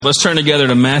Let's turn together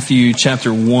to Matthew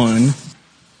chapter 1.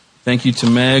 Thank you to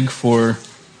Meg for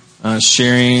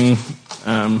sharing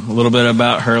a little bit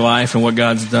about her life and what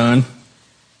God's done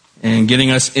and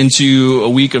getting us into a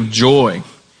week of joy.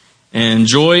 And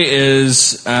joy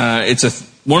is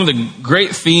one of the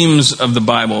great themes of the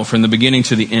Bible from the beginning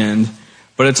to the end.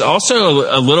 But it's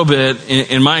also a little bit,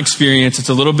 in my experience, it's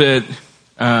a little bit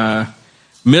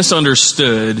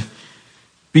misunderstood.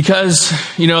 Because,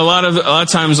 a lot of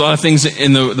times, a lot of things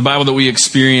in the Bible that we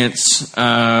experience,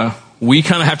 we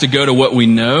kind of have to go to what we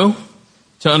know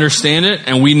to understand it.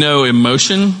 And we know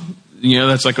emotion,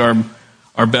 that's like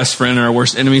our best friend or our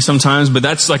worst enemy sometimes. But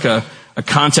that's like a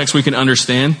context we can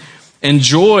understand. And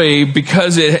joy,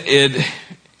 because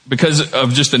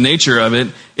of just the nature of it,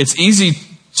 it's easy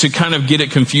to kind of get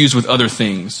it confused with other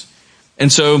things.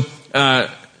 And so,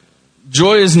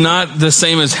 joy is not the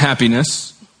same as happiness.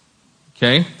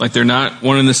 Okay, like they're not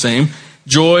one and the same.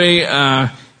 Joy,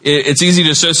 it's easy to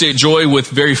associate joy with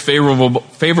very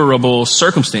favorable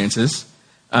circumstances,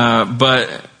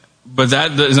 but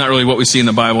that is not really what we see in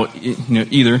the Bible,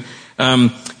 either.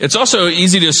 It's also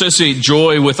easy to associate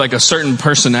joy with like a certain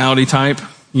personality type,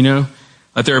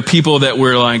 Like there are people that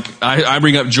we're like, I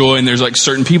bring up joy, and there's like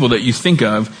certain people that you think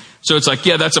of. So it's like,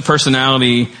 yeah, that's a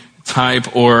personality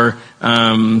type, or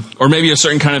maybe a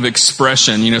certain kind of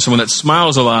expression, someone that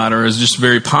smiles a lot or is just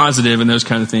very positive and those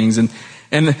kind of things.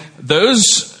 And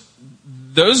those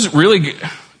really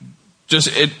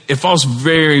just, it falls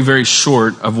very, very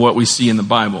short of what we see in the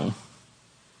Bible.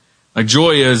 Like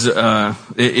joy is, it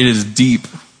is deep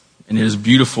and it is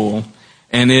beautiful,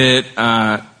 and it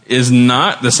is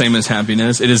not the same as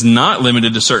happiness. It is not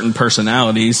limited to certain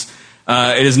personalities.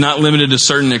 It is not limited to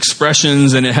certain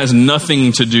expressions, and it has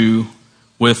nothing to do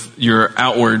with your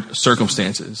outward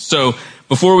circumstances. So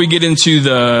before we get into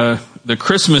the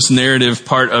Christmas narrative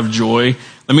part of joy,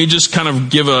 let me just kind of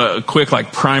give a quick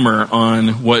primer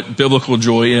on what biblical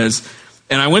joy is.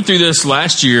 And I went through this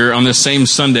last year on this same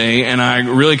Sunday, and I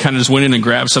really kind of just went in and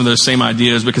grabbed some of those same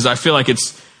ideas because I feel like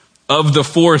it's, of the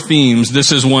four themes,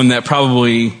 this is one that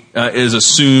probably is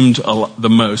assumed the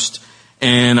most.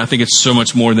 And I think it's so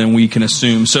much more than we can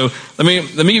assume. So let me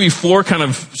give you four kind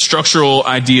of structural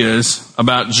ideas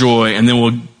about joy, and then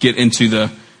we'll get into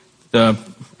the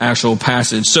actual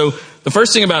passage. So the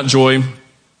first thing about joy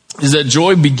is that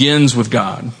joy begins with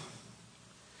God.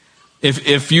 If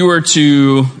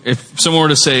someone were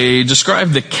to say, describe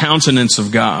the countenance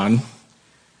of God,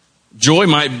 joy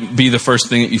might be the first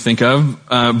thing that you think of,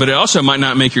 but it also might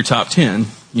not make your top 10,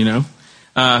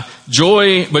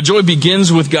 Joy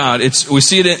begins with God. We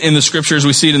see it in the scriptures.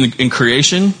 We see it in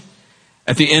creation.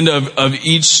 At the end of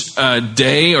each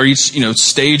day or each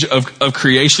stage of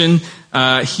creation,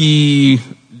 he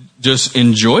just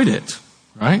enjoyed it.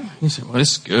 Right? He said, "Well,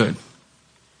 this is good."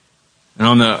 And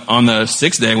on the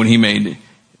sixth day, when he made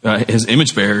his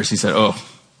image bearers, he said, "Oh,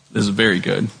 this is very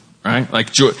good." Right?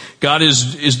 Like joy, God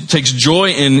takes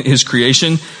joy in His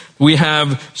creation. We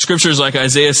have scriptures like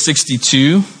Isaiah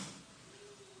 62.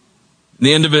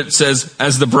 The end of it says,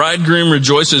 "As the bridegroom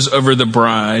rejoices over the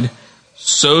bride,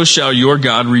 so shall your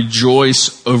God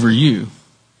rejoice over you."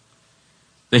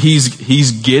 That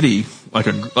he's giddy like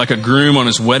a groom on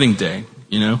his wedding day.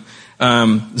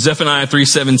 Zephaniah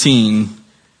 3:17,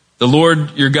 "The Lord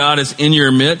your God is in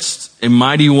your midst, a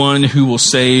mighty one who will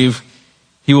save.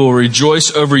 He will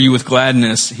rejoice over you with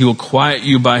gladness. He will quiet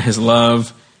you by His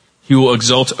love. He will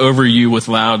exult over you with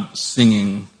loud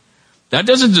singing." That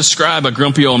doesn't describe a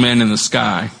grumpy old man in the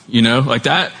sky, like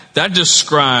that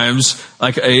describes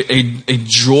like a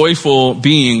joyful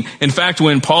being. In fact,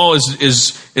 when Paul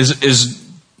is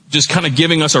just kind of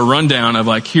giving us a rundown of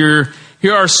like, here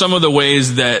are some of the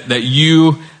ways that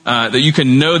you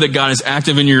can know that God is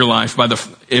active in your life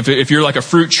if you're like a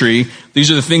fruit tree, these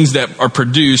are the things that are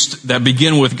produced that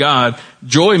begin with God.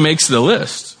 Joy makes the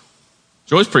list.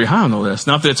 Joy's pretty high on the list.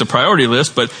 Not that it's a priority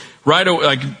list, but right away,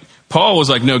 like, Paul was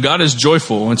like, no, God is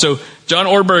joyful. And so John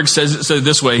Ortberg says it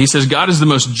this way. He says, God is the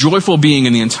most joyful being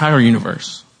in the entire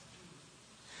universe.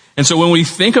 And so when we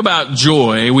think about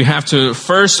joy, we have to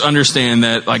first understand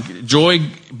that like joy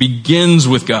begins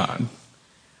with God.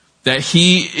 That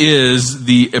He is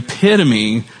the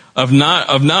epitome of not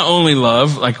only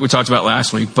love, like we talked about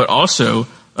last week, but also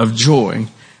of joy.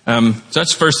 So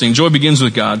that's the first thing. Joy begins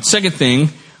with God. Second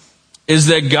thing is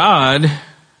that God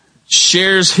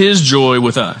shares His joy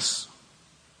with us.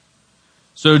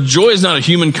 So joy is not a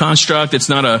human construct. It's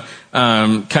not a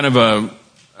kind of the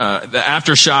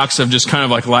aftershocks of just kind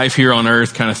of like life here on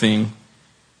earth kind of thing.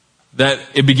 That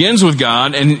it begins with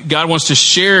God, and God wants to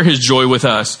share His joy with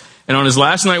us. And on His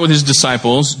last night with His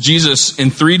disciples, Jesus, in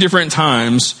 3 different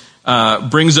times,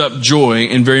 brings up joy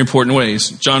in very important ways.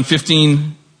 John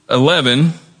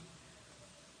 15:11,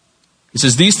 he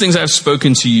says, "These things I have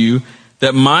spoken to you,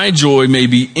 that my joy may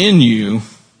be in you,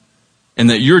 and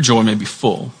that your joy may be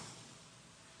full."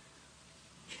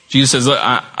 Jesus says,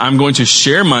 I'm going to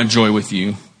share my joy with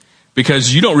you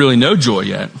because you don't really know joy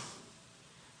yet.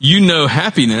 You know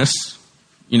happiness,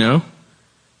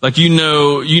 like you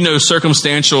know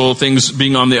circumstantial things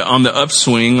being on the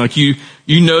upswing. Like you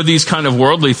know these kind of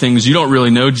worldly things. You don't really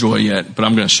know joy yet, but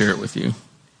I'm going to share it with you.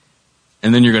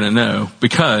 And then you're going to know,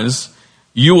 because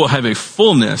you will have a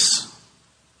fullness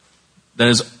that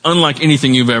is unlike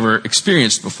anything you've ever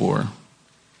experienced before.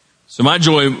 So my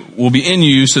joy will be in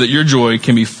you so that your joy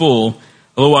can be full.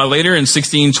 A little while later in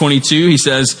 16:22, he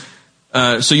says,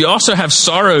 so you also have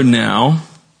sorrow now,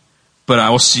 but I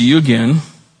will see you again,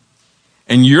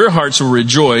 and your hearts will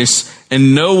rejoice,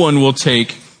 and no one will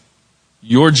take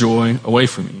your joy away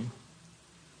from you.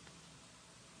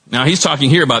 Now he's talking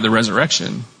here about the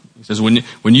resurrection. He says, when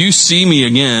you see me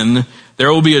again,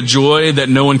 there will be a joy that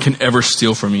no one can ever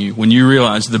steal from you when you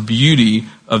realize the beauty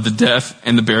of the death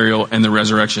and the burial and the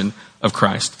resurrection of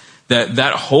Christ.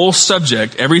 That whole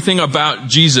subject, everything about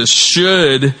Jesus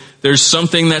there's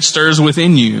something that stirs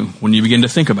within you when you begin to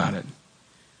think about it.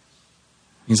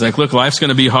 He's like, look, life's going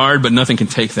to be hard, but nothing can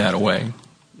take that away.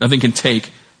 Nothing can take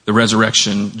the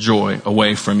resurrection joy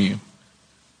away from you.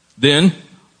 Then,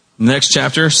 next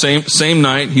chapter, same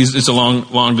night, it's a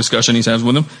long discussion he's having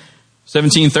with them.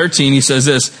 17:13, he says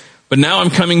this, "But now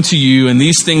I'm coming to you, and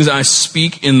these things I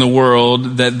speak in the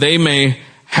world, that they may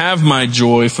have my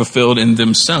joy fulfilled in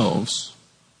themselves."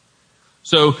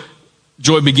 So,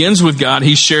 joy begins with God.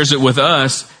 He shares it with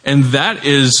us, and that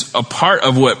is a part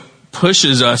of what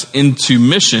pushes us into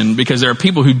mission, because there are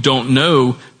people who don't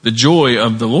know the joy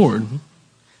of the Lord.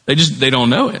 They don't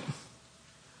know it.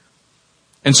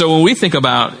 And so when we think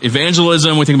about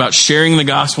evangelism, we think about sharing the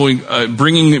gospel,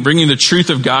 bringing the truth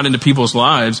of God into people's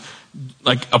lives,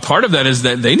 like a part of that is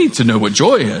that they need to know what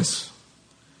joy is.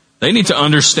 They need to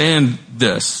understand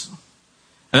this.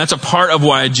 And that's a part of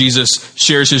why Jesus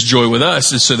shares his joy with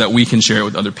us, is so that we can share it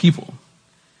with other people.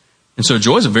 And so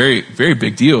joy is a very, very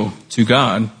big deal to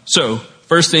God. So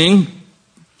first thing,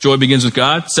 joy begins with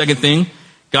God. Second thing,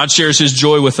 God shares his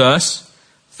joy with us.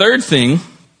 Third thing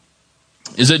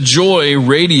is that joy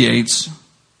radiates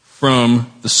from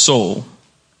the soul.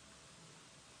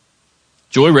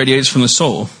 Joy radiates from the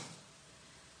soul.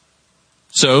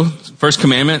 So, first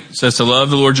commandment says to love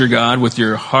the Lord your God with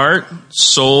your heart,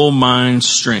 soul, mind,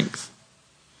 strength.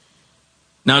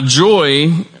 Now,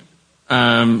 joy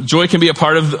can be a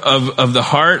part of the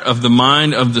heart, of the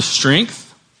mind, of the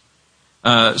strength.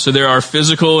 So there are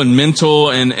physical and mental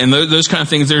and those kind of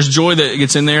things. There's joy that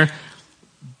gets in there.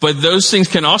 But those things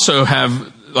can also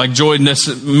have, like joy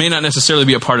may not necessarily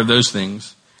be a part of those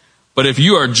things. But if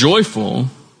you are joyful,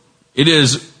 it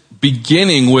is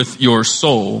beginning with your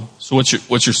soul. So what's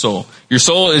your soul? Your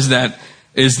soul is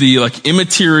the like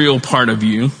immaterial part of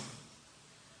you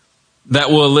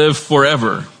that will live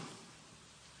forever.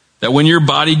 That when your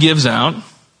body gives out,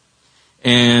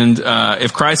 and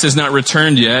if Christ has not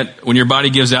returned yet, when your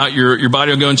body gives out, your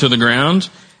body will go into the ground,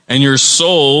 and your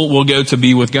soul will go to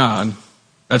be with God.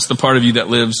 That's the part of you that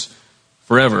lives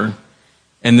forever.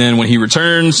 And then when he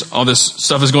returns, all this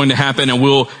stuff is going to happen, and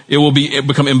it will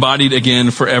become embodied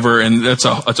again forever. And that's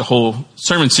a whole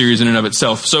sermon series in and of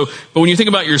itself. So, but when you think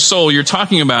about your soul, you're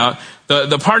talking about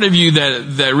the part of you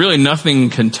that really nothing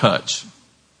can touch.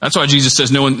 That's why Jesus says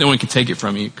no one can take it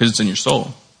from you, because it's in your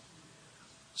soul.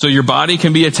 So your body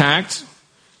can be attacked,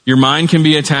 your mind can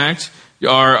be attacked,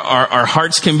 our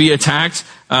hearts can be attacked.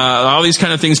 All these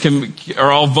kind of things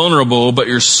are all vulnerable, but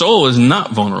your soul is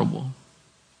not vulnerable.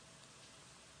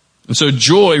 And so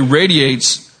joy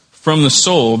radiates from the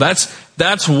soul. That's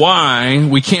why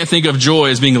we can't think of joy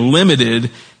as being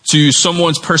limited to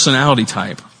someone's personality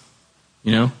type.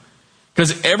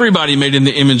 Because everybody made in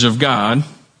the image of God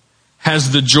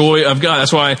has the joy of God.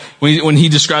 That's why when he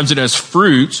describes it as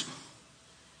fruit,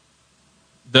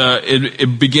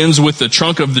 it begins with the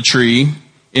trunk of the tree,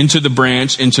 into the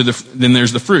branch, then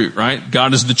there's the fruit, right?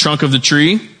 God is the trunk of the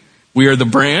tree. We are the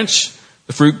branch,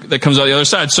 the fruit that comes out the other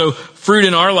side. So fruit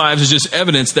in our lives is just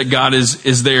evidence that God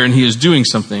is there and he is doing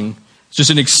something. It's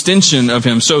just an extension of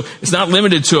him. So it's not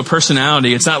limited to a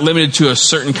personality. It's not limited to a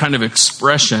certain kind of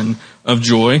expression of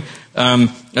joy.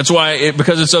 That's why,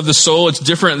 because it's of the soul, it's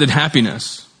different than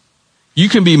happiness. You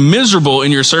can be miserable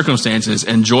in your circumstances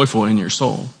and joyful in your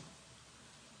soul.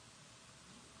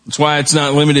 That's why it's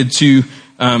not limited to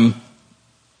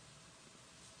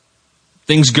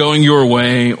things going your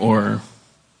way, or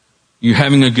you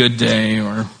having a good day,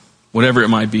 or whatever it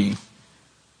might be.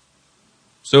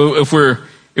 So if we're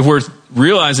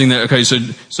realizing that, okay,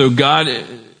 so God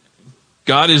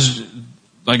is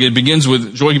like, joy begins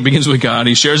with God.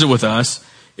 He shares it with us.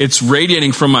 It's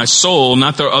radiating from my soul,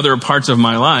 not the other parts of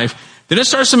my life. Then it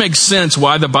starts to make sense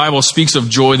why the Bible speaks of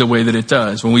joy the way that it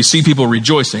does when we see people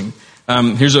rejoicing.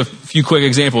 Here's a few quick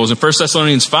examples. In 1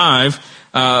 Thessalonians 5,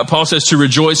 Paul says to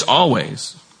rejoice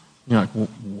always. You're like,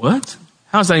 what?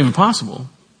 How is that even possible?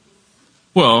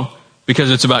 Well,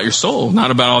 because it's about your soul,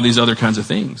 not about all these other kinds of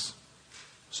things.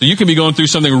 So you can be going through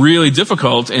something really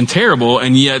difficult and terrible,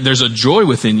 and yet there's a joy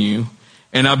within you.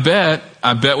 And I bet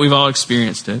we've all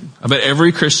experienced it. I bet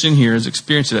every Christian here has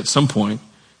experienced it at some point.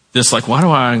 This, like, why do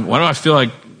I feel like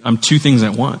I'm two things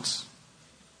at once?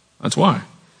 That's why.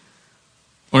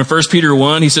 When in 1 Peter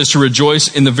 1, he says to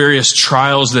rejoice in the various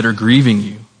trials that are grieving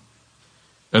you.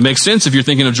 That makes sense if you're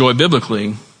thinking of joy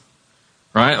biblically,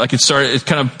 right? Like it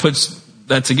kind of puts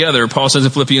that together. Paul says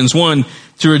in Philippians 1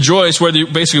 to rejoice whether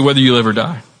you live or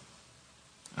die.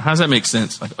 How does that make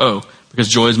sense? Like, because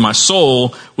joy is my soul,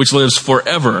 which lives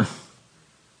forever.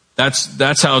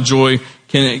 That's how joy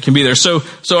can be there. So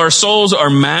our souls are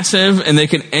massive, and they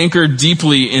can anchor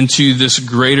deeply into this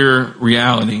greater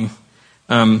reality.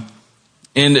 And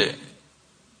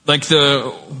like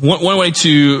the one way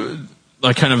to,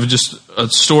 like, kind of just a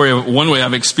story of one way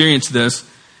I've experienced this.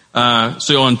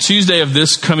 So on Tuesday of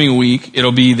this coming week,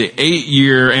 it'll be the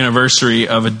 8-year anniversary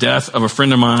of a death of a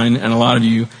friend of mine and a lot of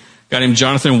you, a guy named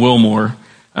Jonathan Wilmore.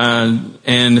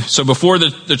 And so before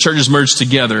the churches merged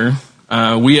together,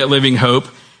 we at Living Hope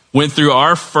went through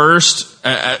our first,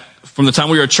 from the time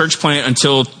we were a church plant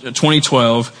until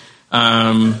 2012,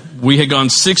 we had gone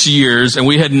 6 years and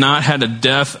we had not had a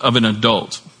death of an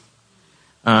adult.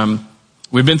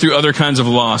 We've been through other kinds of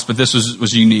loss, but this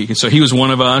was unique. And so he was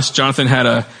one of us. Jonathan had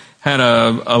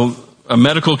a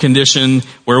medical condition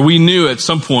where we knew at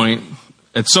some point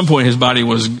his body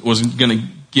was going to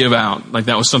give out. Like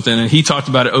that was something, and he talked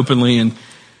about it openly. And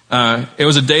it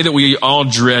was a day that we all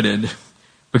dreaded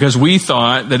because we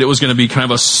thought that it was going to be kind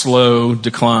of a slow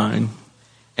decline.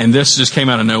 And this just came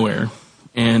out of nowhere.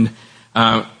 And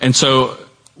so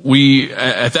we,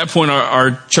 at that point,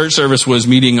 our church service was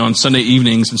meeting on Sunday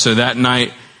evenings. And so that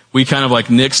night we kind of like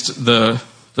nixed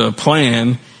the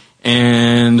plan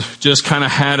and just kind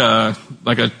of had a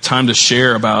time to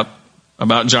share about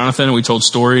Jonathan. And we told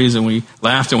stories and we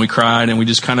laughed and we cried and we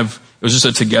just it was just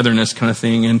a togetherness kind of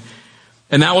thing.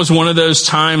 And that was one of those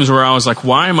times where I was like,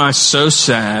 why am I so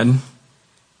sad?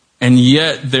 And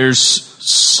yet there's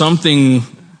something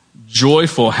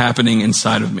joyful happening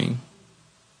inside of me.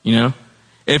 You know,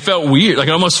 it felt weird. Like,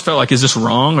 it almost felt like, is this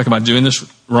wrong? Like, am I doing this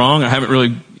wrong? I haven't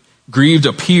really grieved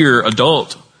a peer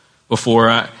adult before.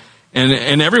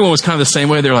 And everyone was kind of the same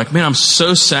way. They're like, man, I'm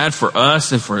so sad for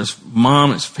us and for his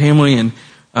mom, his family. And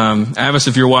Avis,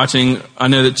 if you're watching, I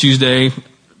know that Tuesday,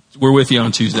 we're with you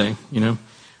on Tuesday, you know.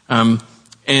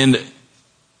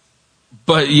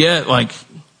 But yet, like,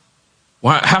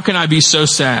 how can I be so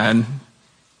sad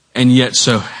and yet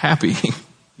so happy,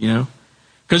 you know?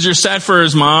 Because you're sad for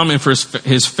his mom and for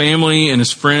his family and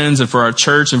his friends and for our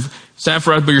church and sad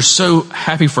for us, but you're so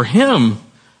happy for him.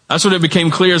 That's what it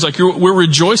became clear. It's like we're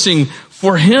rejoicing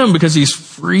for him because he's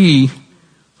free.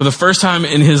 For the first time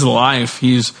in his life,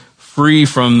 he's free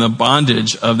from the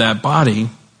bondage of that body.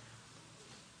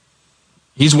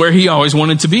 He's where he always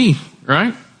wanted to be,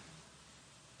 right?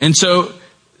 And so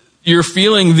you're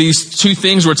feeling these two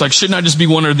things where it's like, shouldn't I just be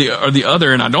one or the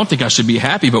other? And I don't think I should be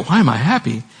happy, but why am I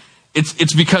happy?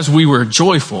 It's because we were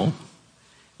joyful.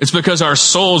 It's because our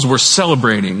souls were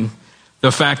celebrating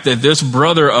the fact that this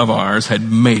brother of ours had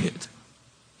made it.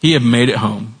 He had made it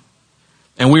home.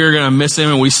 And we are going to miss him,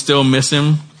 and we still miss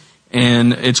him.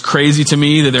 And it's crazy to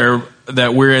me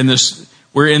that we're in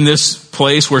this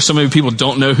place where so many people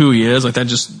don't know who he is. Like, that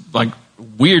just, like,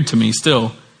 weird to me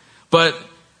still. But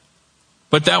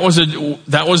that was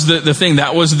the thing.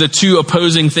 That was the two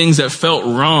opposing things that felt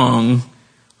wrong.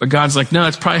 But God's like, no,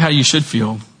 that's probably how you should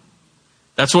feel.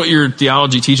 That's what your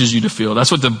theology teaches you to feel.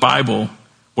 That's what the Bible,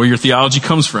 where your theology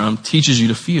comes from, teaches you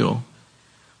to feel.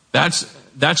 That's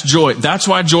joy. That's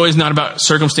why joy is not about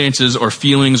circumstances or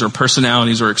feelings or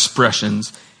personalities or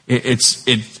expressions.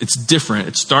 It's different.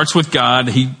 It starts with God.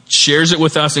 He shares it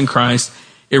with us in Christ.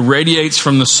 It radiates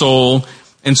from the soul.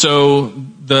 And so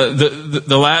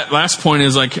the last point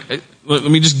is, like, let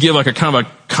me just give like a kind of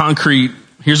a concrete,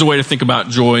 here's a way to think about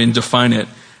joy and define it.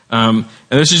 And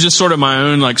this is just sort of my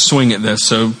own, like, swing at this.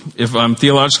 So if I'm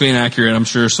theologically inaccurate, I'm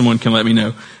sure someone can let me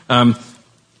know.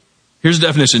 Here's the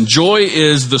definition. Joy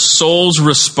is the soul's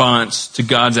response to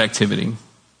God's activity.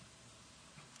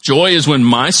 Joy is when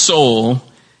my soul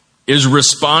is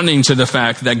responding to the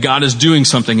fact that God is doing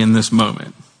something in this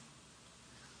moment.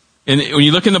 And when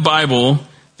you look in the Bible,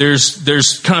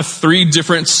 there's kind of three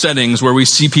different settings where we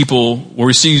see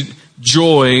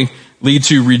joy lead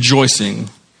to rejoicing.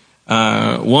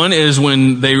 One is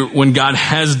when God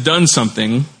has done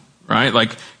something, right?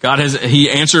 Like He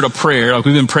answered a prayer. Like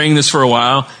we've been praying this for a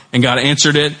while, and God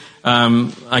answered it.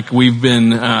 Like we've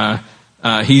been,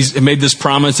 He's made this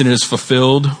promise and it is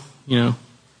fulfilled.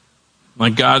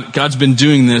 Like God's been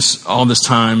doing this all this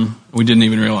time, and we didn't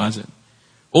even realize it.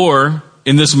 Or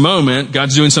in this moment,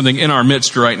 God's doing something in our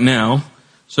midst right now.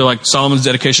 So like Solomon's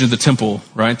dedication to the temple,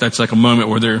 right? That's like a moment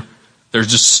where they're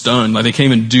just stunned. Like they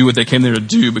can't even do what they came there to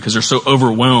do because they're so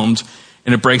overwhelmed,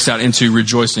 and it breaks out into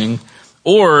rejoicing.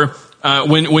 Or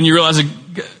when you realize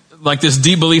like this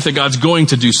deep belief that God's going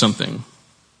to do something,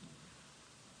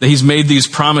 that He's made these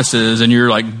promises, and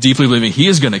you're like deeply believing He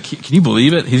is going to keep. Can you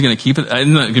believe it? He's going to keep it.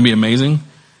 Isn't that going to be amazing?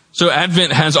 So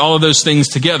Advent has all of those things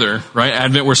together, right?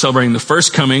 Advent, we're celebrating the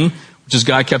first coming, which is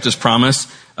God kept His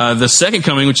promise. The second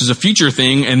coming, which is a future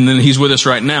thing, and then He's with us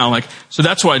right now. So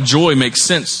that's why joy makes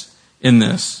sense in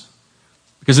this.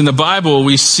 Because in the Bible,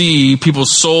 we see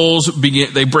people's souls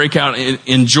they break out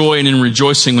in joy and in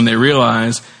rejoicing when they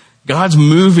realize God's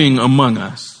moving among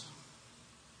us.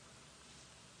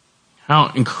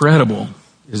 How incredible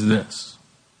is this?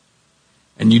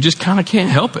 And you just kind of can't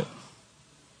help it.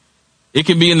 It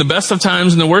could be in the best of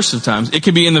times and the worst of times. It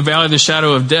could be in the valley of the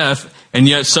shadow of death, and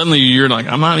yet suddenly you're like,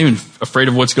 I'm not even afraid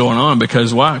of what's going on.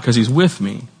 Because why? Because He's with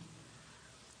me.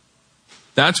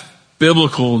 That's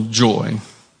biblical joy.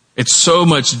 It's so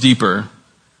much deeper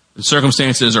than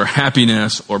circumstances or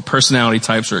happiness or personality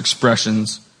types or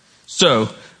expressions. So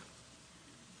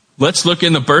let's look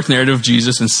in the birth narrative of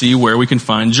Jesus and see where we can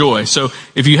find joy. So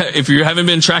if you haven't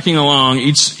been tracking along,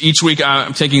 each week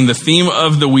I'm taking the theme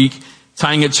of the week,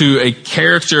 tying it to a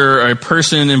character or a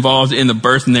person involved in the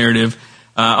birth narrative.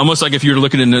 Almost like if you were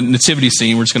looking at a nativity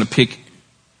scene, we're just going to pick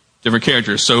different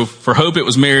characters. So for hope, it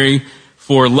was Mary.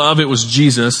 For love, it was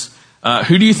Jesus.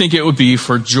 Who do you think it would be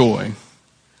for joy?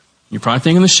 You're probably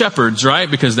thinking the shepherds, right?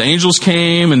 Because the angels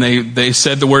came and they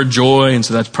said the word joy, and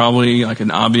so that's probably like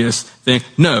an obvious thing.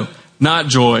 No, not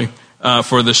joy.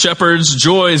 For the shepherds,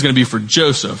 joy is going to be for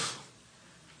Joseph,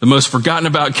 the most forgotten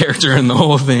about character in the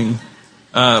whole thing.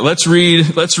 Let's read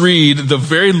the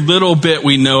very little bit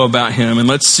we know about him, and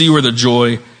let's see where the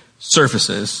joy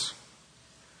surfaces.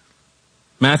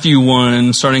 Matthew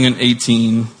 1, starting in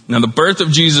 18. Now the birth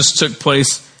of Jesus took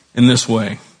place in this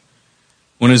way.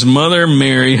 When his mother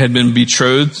Mary had been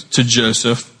betrothed to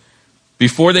Joseph,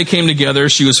 before they came together,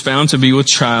 she was found to be with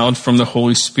child from the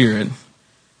Holy Spirit.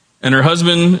 And her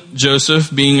husband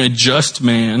Joseph, being a just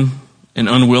man and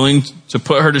unwilling to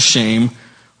put her to shame,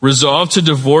 resolved to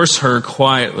divorce her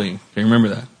quietly. Okay, remember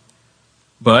that.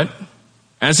 But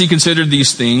as he considered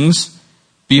these things,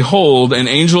 behold, an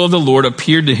angel of the Lord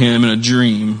appeared to him in a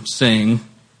dream, saying,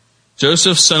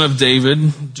 Joseph, son of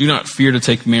David, do not fear to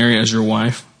take Mary as your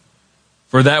wife,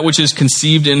 for that which is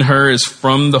conceived in her is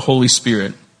from the Holy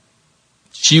Spirit.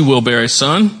 She will bear a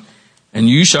son, and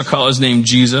you shall call his name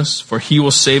Jesus, for he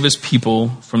will save his people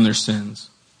from their sins.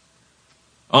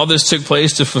 All this took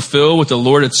place to fulfill what the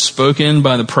Lord had spoken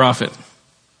by the prophet.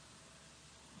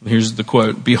 Here's the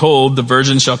quote. Behold, the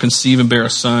virgin shall conceive and bear a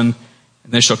son,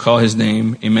 and they shall call his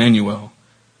name Emmanuel,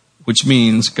 which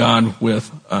means God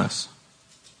with us.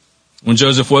 When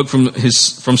Joseph woke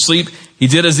from sleep, he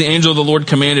did as the angel of the Lord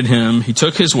commanded him. He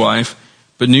took his wife,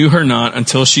 but knew her not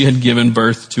until she had given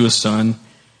birth to a son,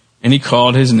 and he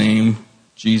called his name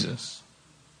Jesus.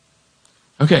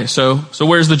 Okay, so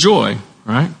where's the joy,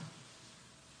 right?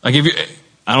 Like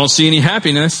I don't see any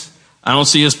happiness. I don't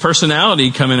see his personality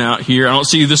coming out here. I don't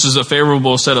see this is a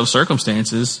favorable set of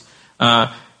circumstances.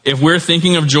 If we're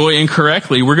thinking of joy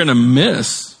incorrectly, we're going to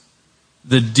miss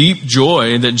the deep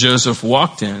joy that Joseph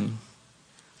walked in.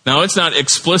 Now, it's not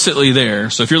explicitly there.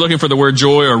 So if you're looking for the word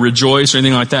joy or rejoice or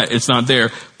anything like that, it's not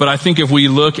there. But I think if we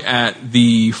look at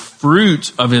the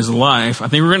fruit of his life, I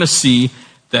think we're going to see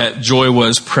that joy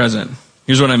was present.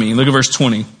 Here's what I mean. Look at verse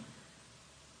 20.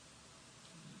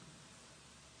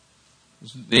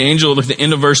 The angel, look at the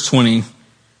end of verse 20. He's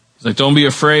like, don't be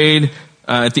afraid.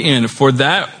 At the end, for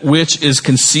that which is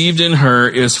conceived in her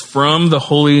is from the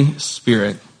Holy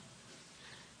Spirit.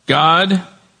 God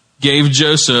gave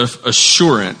Joseph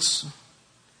assurance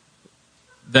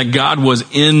that God was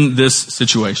in this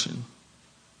situation.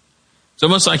 It's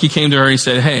almost like he came to her and he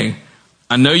said, hey,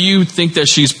 I know you think that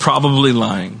she's probably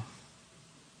lying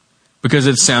because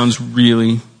it sounds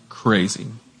really crazy.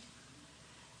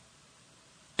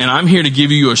 And I'm here to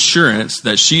give you assurance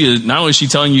that she is, not only is she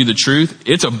telling you the truth,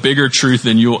 it's a bigger truth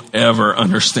than you'll ever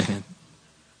understand.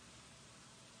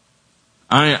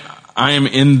 I I am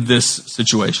in this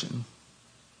situation.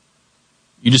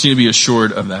 You just need to be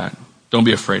assured of that. Don't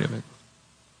be afraid of it.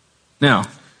 Now,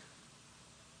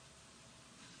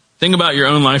 think about your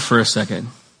own life for a second.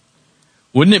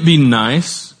 Wouldn't it be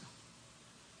nice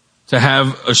to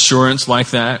have assurance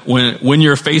like that when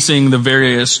you're facing the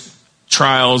various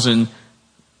trials and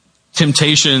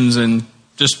temptations and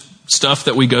just stuff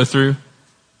that we go through?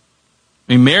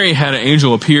 I mean, Mary had an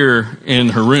angel appear in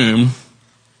her room.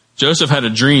 Joseph had a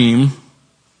dream,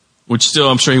 which still,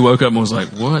 I'm sure he woke up and was like,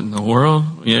 what in the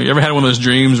world? You ever had one of those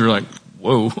dreams where you're like,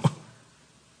 whoa.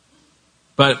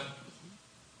 But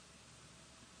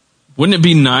wouldn't it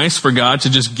be nice for God to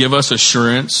just give us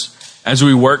assurance as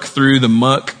we work through the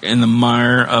muck and the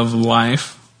mire of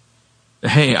life? That,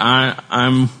 hey,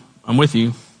 I'm with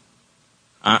you.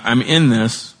 I'm in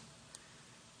this.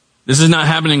 This is not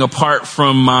happening apart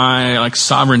from my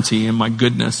sovereignty and my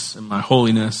goodness and my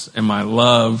holiness and my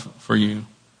love for you.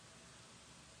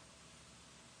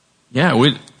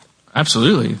 Yeah,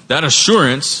 absolutely. That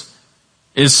assurance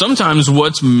is sometimes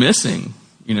what's missing,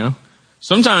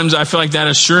 Sometimes I feel like that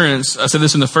assurance, I said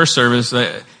this in the first service,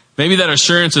 that maybe that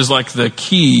assurance is like the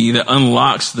key that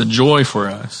unlocks the joy for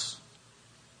us.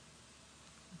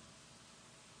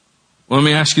 Well, let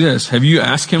me ask you this. Have you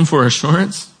asked him for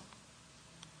assurance?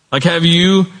 Have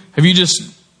you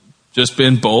just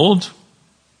been bold?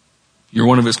 You're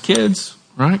one of his kids,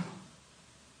 right?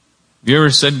 Have you ever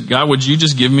said, God, would you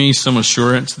just give me some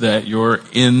assurance that you're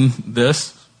in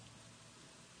this?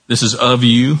 This is of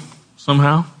you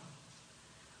somehow?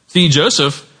 See,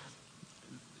 Joseph,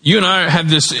 you and I have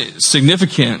this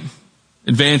significant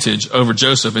advantage over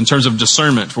Joseph in terms of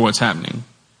discernment for what's happening.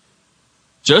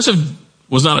 Joseph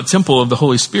was not a temple of the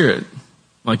Holy Spirit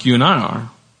like you and I are.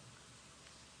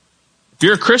 If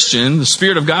you're a Christian, the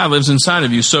Spirit of God lives inside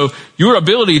of you. So your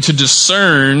ability to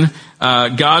discern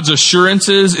God's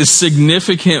assurances is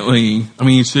significantly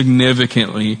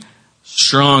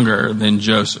stronger than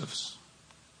Joseph's.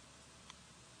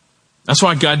 That's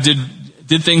why God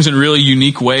did things in really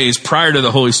unique ways prior to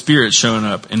the Holy Spirit showing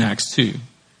up in Acts 2.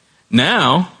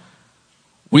 Now,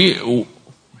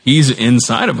 He's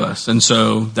inside of us. And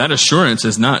so that assurance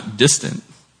is not distant.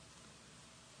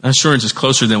 That assurance is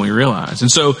closer than we realize.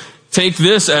 And so take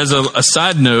this as a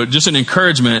side note, just an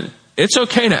encouragement. It's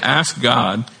okay to ask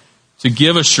God to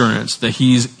give assurance that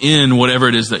He's in whatever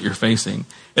it is that you're facing.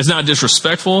 It's not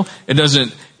disrespectful. It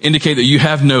doesn't indicate that you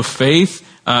have no faith.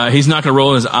 He's not going to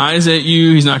roll his eyes at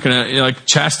you. He's not going to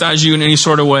chastise you in any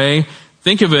sort of way.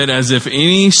 Think of it as if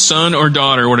any son or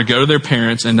daughter were to go to their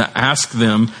parents and to ask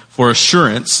them for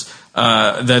assurance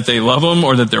that they love them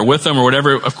or that they're with them or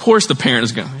whatever. Of course, the parent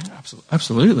is going,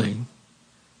 absolutely.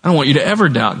 I don't want you to ever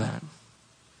doubt that.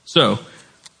 So,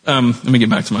 let me get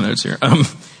back to my notes here.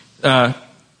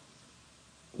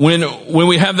 When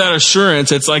we have that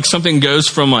assurance, it's like something goes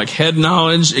from head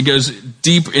knowledge, it goes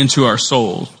deep into our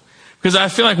soul. Because I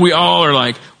feel like we all are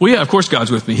like, well, yeah, of course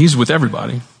God's with me. He's with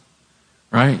everybody.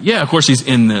 Right? Yeah, of course He's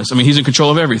in this. I mean, He's in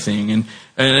control of everything.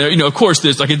 And of course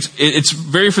this, it's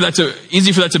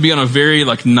easy for that to be on a very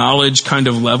knowledge kind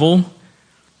of level.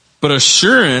 But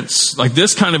assurance,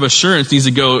 this kind of assurance needs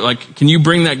to go, can you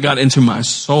bring that God into my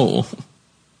soul?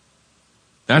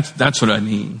 That's what I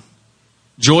need.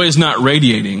 Joy is not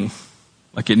radiating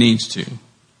like it needs to.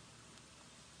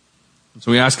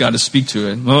 So we ask God to speak to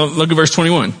it. Well, look at verse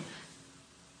 21.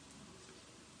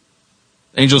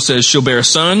 The angel says, she'll bear a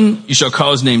son. You shall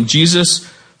call his name Jesus,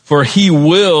 for he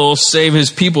will save his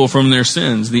people from their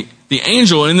sins. The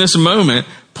angel in this moment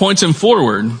points him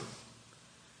forward.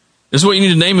 This is what you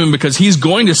need to name him because he's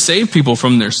going to save people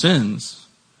from their sins.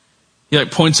 He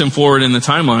points him forward in the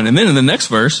timeline. And then in the next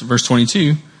verse, verse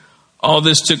 22, all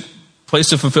this took place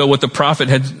to fulfill what the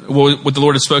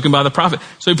Lord had spoken by the prophet.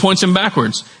 So he points him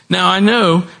backwards. Now I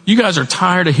know you guys are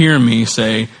tired of hearing me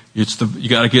say, you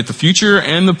got to get the future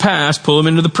and the past, pull them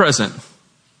into the present.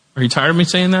 Are you tired of me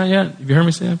saying that yet? Have you heard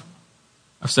me say that?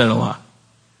 I've said it a lot.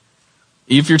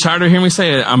 If you're tired of hearing me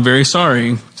say it, I'm very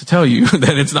sorry to tell you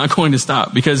that it's not going to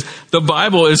stop because the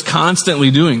Bible is constantly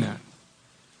doing that.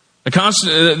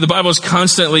 The Bible is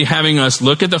constantly having us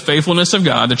look at the faithfulness of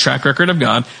God, the track record of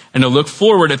God, and to look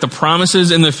forward at the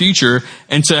promises in the future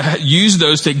and to use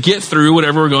those to get through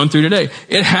whatever we're going through today.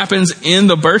 It happens in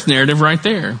the birth narrative right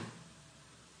there.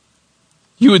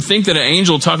 You would think that an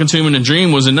angel talking to him in a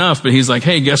dream was enough, but he's like,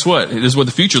 hey, guess what? This is what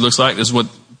the future looks like. This is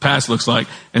what the past looks like.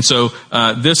 And so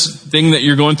this thing that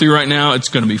you're going through right now, it's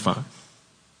going to be fine.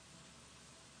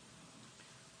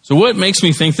 So what makes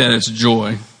me think that it's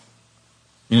joy?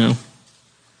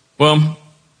 Well,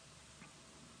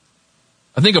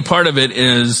 I think a part of it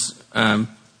is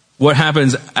what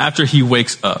happens after he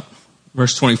wakes up.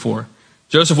 Verse 24.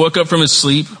 Joseph woke up from his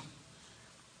sleep,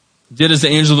 did as the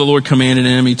angel of the Lord commanded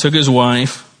him. He took his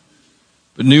wife,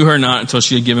 but knew her not until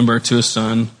she had given birth to a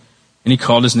son, and he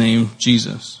called his name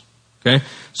Jesus. Okay?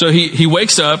 So he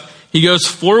wakes up, he goes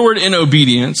forward in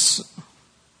obedience,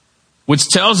 which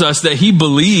tells us that he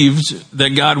believed that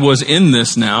God was in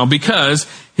this now because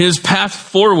his path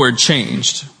forward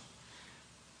changed.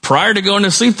 Prior to going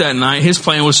to sleep that night, his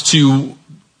plan was to,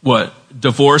 what?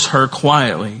 Divorce her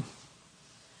quietly.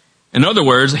 In other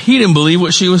words, he didn't believe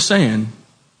what she was saying.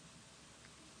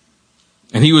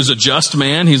 And he was a just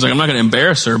man. He's like, I'm not going to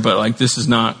embarrass her, but like, this is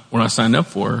not what I signed up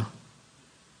for.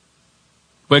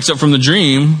 Wakes up from the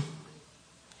dream.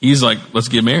 He's like, let's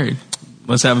get married.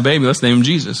 Let's have a baby. Let's name him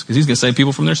Jesus because he's going to save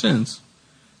people from their sins.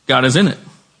 God is in it.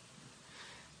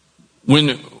 When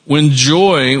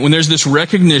there's this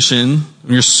recognition,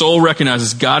 when your soul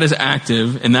recognizes God is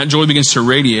active and that joy begins to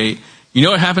radiate, you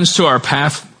know what happens to our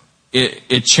path?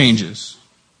 It changes.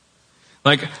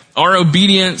 Like our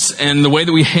obedience and the way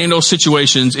that we handle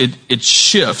situations, it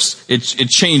shifts, it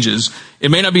changes. It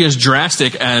may not be as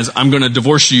drastic as I'm going to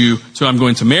divorce you, so I'm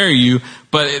going to marry you,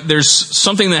 but there's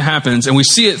something that happens, and we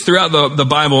see it throughout the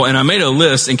Bible, and I made a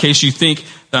list in case you think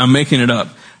that I'm making it up.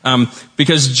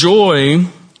 Because joy,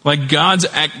 like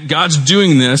God's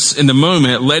doing this in the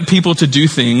moment, led people to do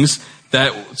things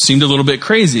that seemed a little bit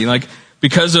crazy. Like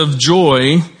because of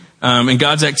joy and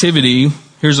God's activity,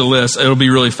 here's a list. It'll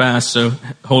be really fast, so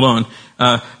hold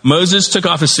on. Moses took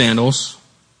off his sandals.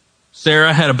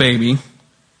 Sarah had a baby.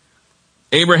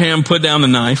 Abraham put down the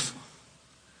knife.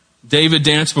 David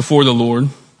danced before the Lord.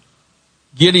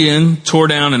 Gideon tore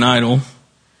down an idol.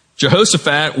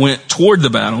 Jehoshaphat went toward the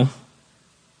battle.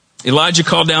 Elijah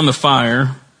called down the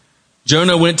fire.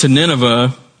 Jonah went to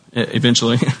Nineveh,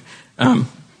 eventually.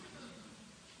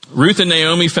 Ruth and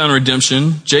Naomi found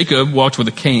redemption. Jacob walked with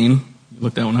a cane.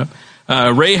 Look that one up.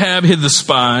 Rahab hid the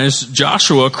spies.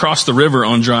 Joshua crossed the river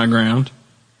on dry ground.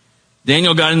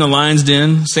 Daniel got in the lion's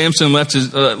den. Samson let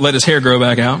his hair grow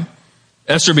back out.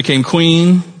 Esther became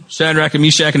queen. Shadrach and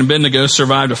Meshach and Abednego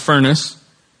survived a furnace.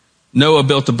 Noah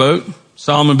built a boat.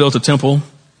 Solomon built a temple.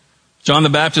 John the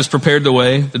Baptist prepared the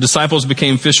way. The disciples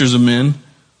became fishers of men.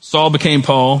 Saul became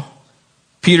Paul.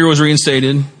 Peter was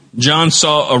reinstated. John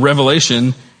saw a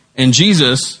revelation. And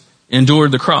Jesus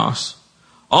endured the cross.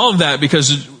 All of that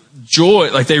because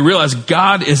joy, like they realized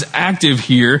God is active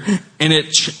here, and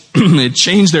it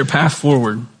changed their path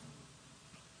forward.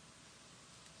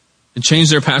 It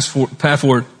changed their path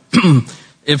forward.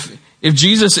 If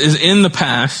Jesus is in the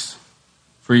past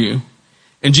for you,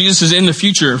 and Jesus is in the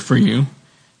future for you,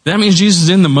 that means Jesus is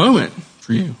in the moment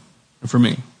for you and for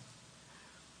me.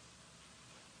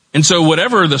 And so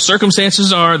whatever the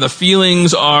circumstances are, the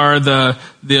feelings are, the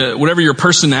whatever your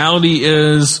personality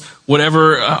is,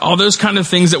 whatever, all those kind of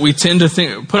things that we tend to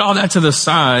think, put all that to the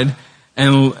side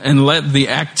and let the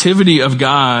activity of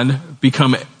God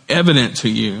become evident to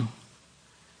you.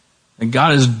 And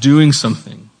God is doing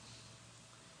something.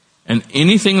 And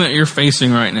anything that you're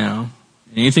facing right now,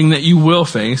 anything that you will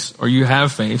face or you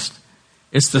have faced,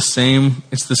 it's the same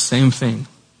thing.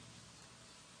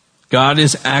 God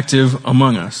is active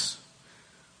among us.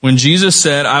 When Jesus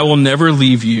said, I will never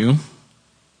leave you,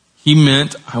 he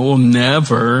meant, I will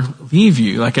never leave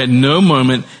you. Like at no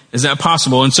moment is that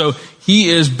possible. And so he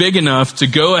is big enough to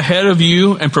go ahead of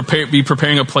you and be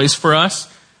preparing a place for us,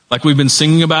 like we've been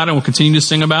singing about and we'll continue to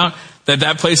sing about,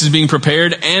 that place is being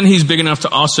prepared, and he's big enough to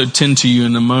also tend to you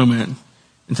in the moment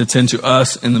and to tend to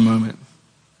us in the moment.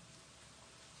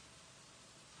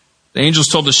 The angels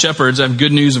told the shepherds, I have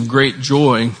good news of great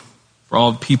joy for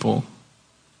all people.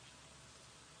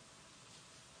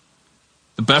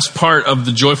 The best part of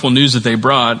the joyful news that they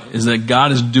brought is that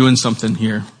God is doing something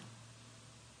here.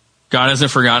 God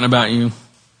hasn't forgotten about you.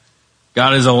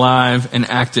 God is alive and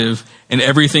active, and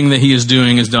everything that he is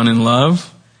doing is done in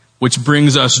love, which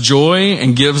brings us joy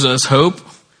and gives us hope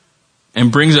and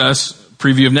brings us,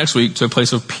 preview of next week, to a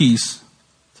place of peace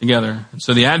together. And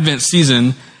so the Advent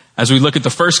season, as we look at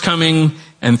the first coming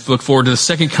and look forward to the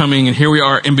second coming, and here we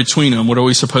are in between them, what are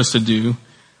we supposed to do?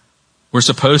 We're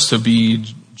supposed to be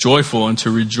joyful and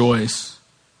to rejoice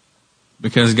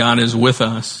because God is with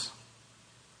us.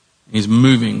 He's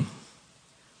moving.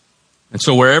 And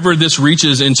so wherever this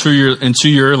reaches into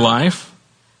your life,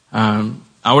 I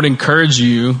would encourage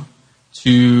you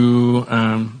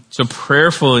to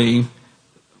prayerfully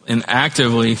and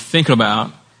actively think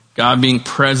about God being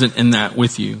present in that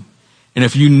with you. And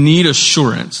if you need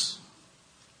assurance,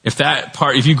 if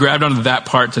you grabbed onto that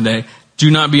part today,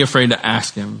 do not be afraid to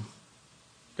ask him.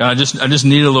 God, I just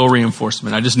need a little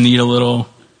reinforcement. I just need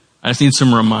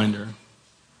some reminder.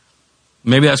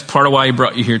 Maybe that's part of why he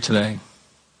brought you here today.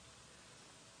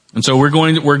 And so we're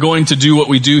going to do what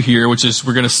we do here, which is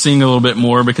we're going to sing a little bit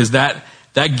more, because that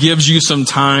gives you some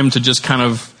time to just kind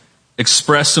of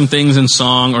express some things in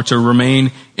song, or to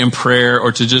remain in prayer,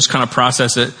 or to just kind of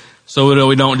process it, so that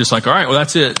we don't just like, all right, well,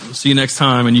 that's it. See you next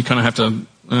time. And you kind of have to,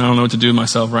 I don't know what to do with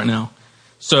myself right now.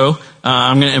 So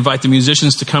I'm going to invite the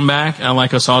musicians to come back. I'd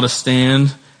like us all to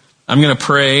stand. I'm going to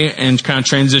pray and kind of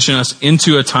transition us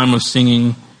into a time of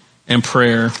singing and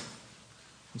prayer.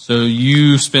 So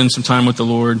you spend some time with the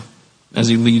Lord as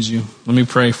he leads you. Let me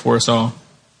pray for us all.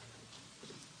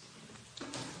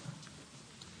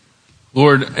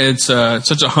 Lord, it's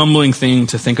such a humbling thing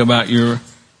to think about you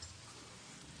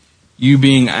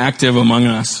being active among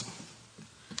us.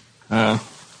 And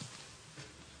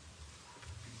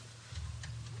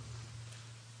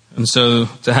so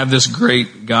to have this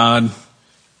great God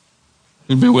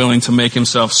who'd be willing to make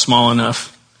himself small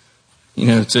enough,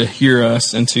 to hear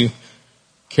us and to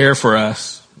care for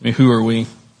us. I mean, who are we?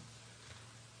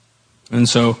 And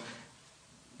so,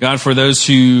 God, for those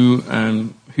who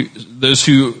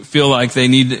feel like they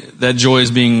need, that joy is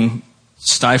being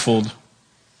stifled,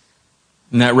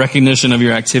 and that recognition of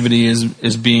your activity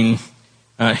is being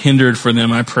hindered for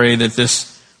them, I pray that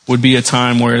this would be a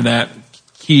time where that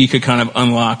key could kind of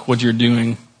unlock what you're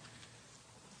doing,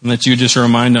 and that you just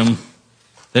remind them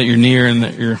that you're near, and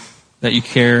that you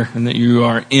care, and that you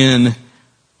are in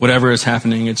whatever is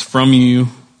happening. It's from you,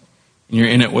 and you're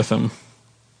in it with them.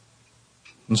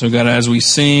 And so, God, as we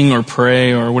sing or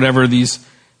pray or whatever these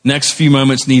next few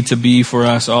moments need to be for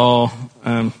us all,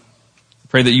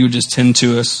 pray that you would just tend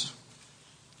to us,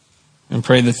 and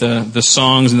pray that the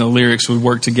songs and the lyrics would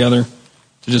work together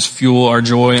to just fuel our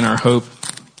joy and our hope.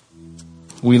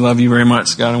 We love you very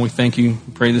much, God, and we thank you.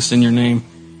 We pray this in your name.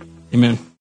 Amen.